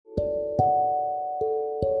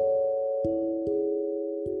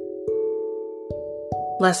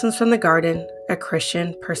Lessons from the Garden, a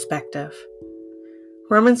Christian Perspective.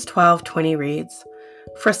 Romans 12:20 reads,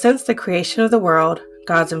 "For since the creation of the world,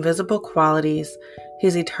 God's invisible qualities,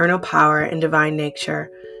 his eternal power and divine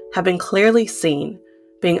nature, have been clearly seen,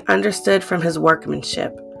 being understood from his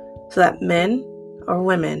workmanship, so that men or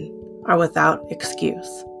women are without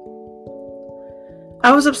excuse."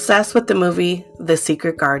 I was obsessed with the movie The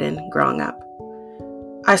Secret Garden growing up.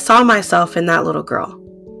 I saw myself in that little girl.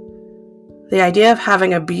 The idea of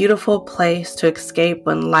having a beautiful place to escape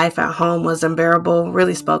when life at home was unbearable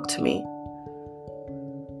really spoke to me.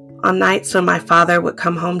 On nights when my father would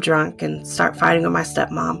come home drunk and start fighting with my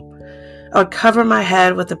stepmom, I would cover my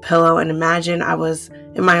head with a pillow and imagine I was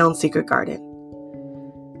in my own secret garden.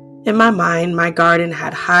 In my mind, my garden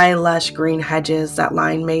had high, lush green hedges that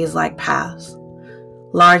lined maze-like paths.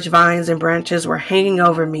 Large vines and branches were hanging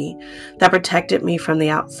over me that protected me from the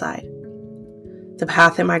outside. The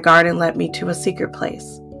path in my garden led me to a secret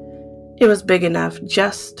place. It was big enough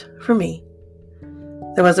just for me.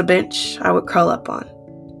 There was a bench I would curl up on.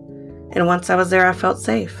 And once I was there, I felt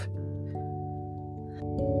safe.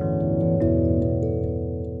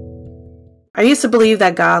 I used to believe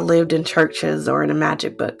that God lived in churches or in a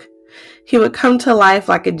magic book. He would come to life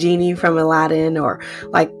like a genie from Aladdin or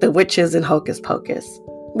like the witches in Hocus Pocus.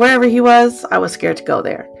 Wherever he was, I was scared to go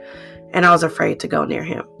there, and I was afraid to go near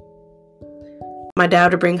him. My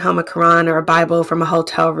dad would bring home a Quran or a Bible from a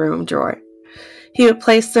hotel room drawer. He would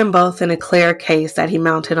place them both in a clear case that he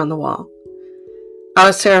mounted on the wall. I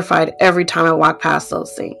was terrified every time I walked past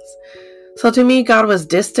those things. So to me, God was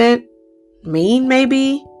distant, mean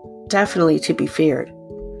maybe, definitely to be feared.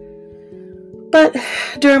 But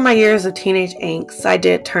during my years of teenage angst, I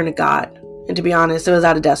did turn to God. And to be honest, it was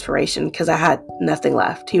out of desperation because I had nothing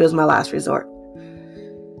left. He was my last resort.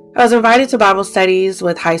 I was invited to Bible studies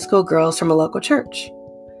with high school girls from a local church.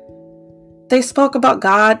 They spoke about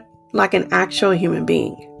God like an actual human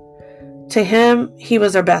being. To him, he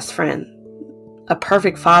was their best friend, a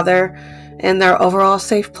perfect father, and their overall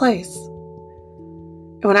safe place.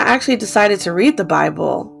 And when I actually decided to read the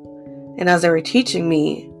Bible, and as they were teaching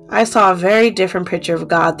me, I saw a very different picture of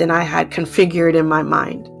God than I had configured in my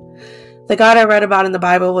mind. The God I read about in the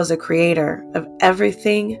Bible was a creator of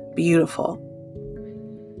everything beautiful.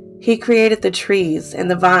 He created the trees and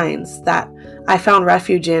the vines that I found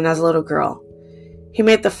refuge in as a little girl. He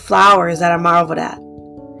made the flowers that I marveled at.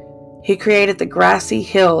 He created the grassy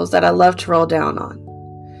hills that I loved to roll down on.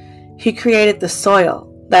 He created the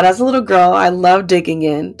soil that as a little girl I loved digging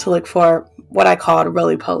in to look for what I called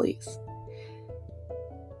roly-polies.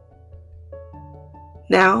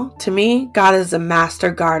 Now, to me, God is a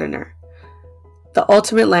master gardener, the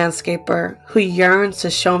ultimate landscaper who yearns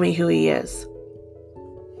to show me who he is.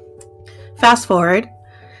 Fast forward,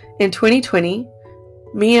 in 2020,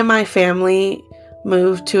 me and my family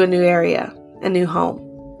moved to a new area, a new home.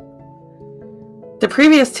 The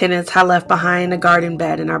previous tenants had left behind a garden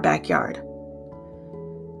bed in our backyard.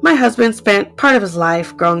 My husband spent part of his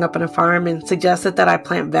life growing up on a farm and suggested that I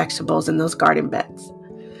plant vegetables in those garden beds.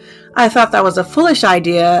 I thought that was a foolish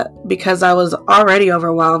idea because I was already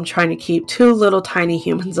overwhelmed trying to keep two little tiny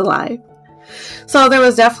humans alive. So there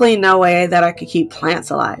was definitely no way that I could keep plants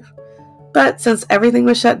alive. But since everything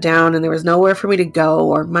was shut down and there was nowhere for me to go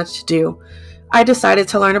or much to do, I decided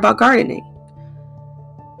to learn about gardening.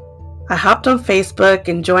 I hopped on Facebook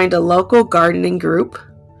and joined a local gardening group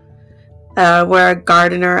where a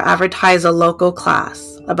gardener advertised a local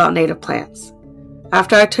class about native plants.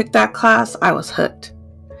 After I took that class, I was hooked.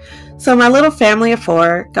 So my little family of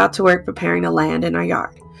 4 got to work preparing the land in our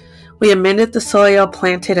yard. We amended the soil,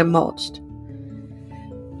 planted, and mulched.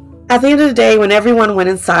 At the end of the day, when everyone went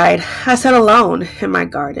inside, I sat alone in my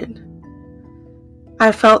garden.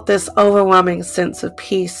 I felt this overwhelming sense of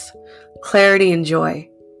peace, clarity, and joy.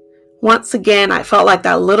 Once again, I felt like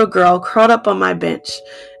that little girl curled up on my bench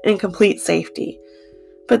in complete safety.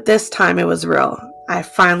 But this time it was real. I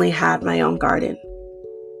finally had my own garden.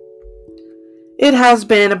 It has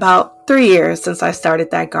been about 3 years since I started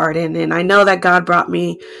that garden, and I know that God brought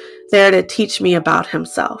me there to teach me about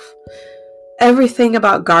himself. Everything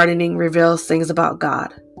about gardening reveals things about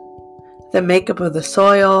God. The makeup of the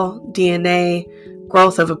soil, DNA,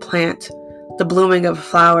 growth of a plant, the blooming of a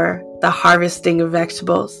flower, the harvesting of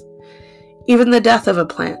vegetables, even the death of a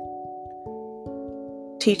plant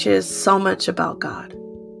teaches so much about God.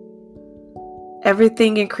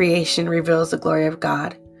 Everything in creation reveals the glory of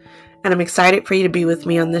God, and I'm excited for you to be with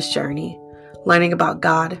me on this journey, learning about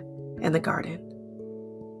God and the garden.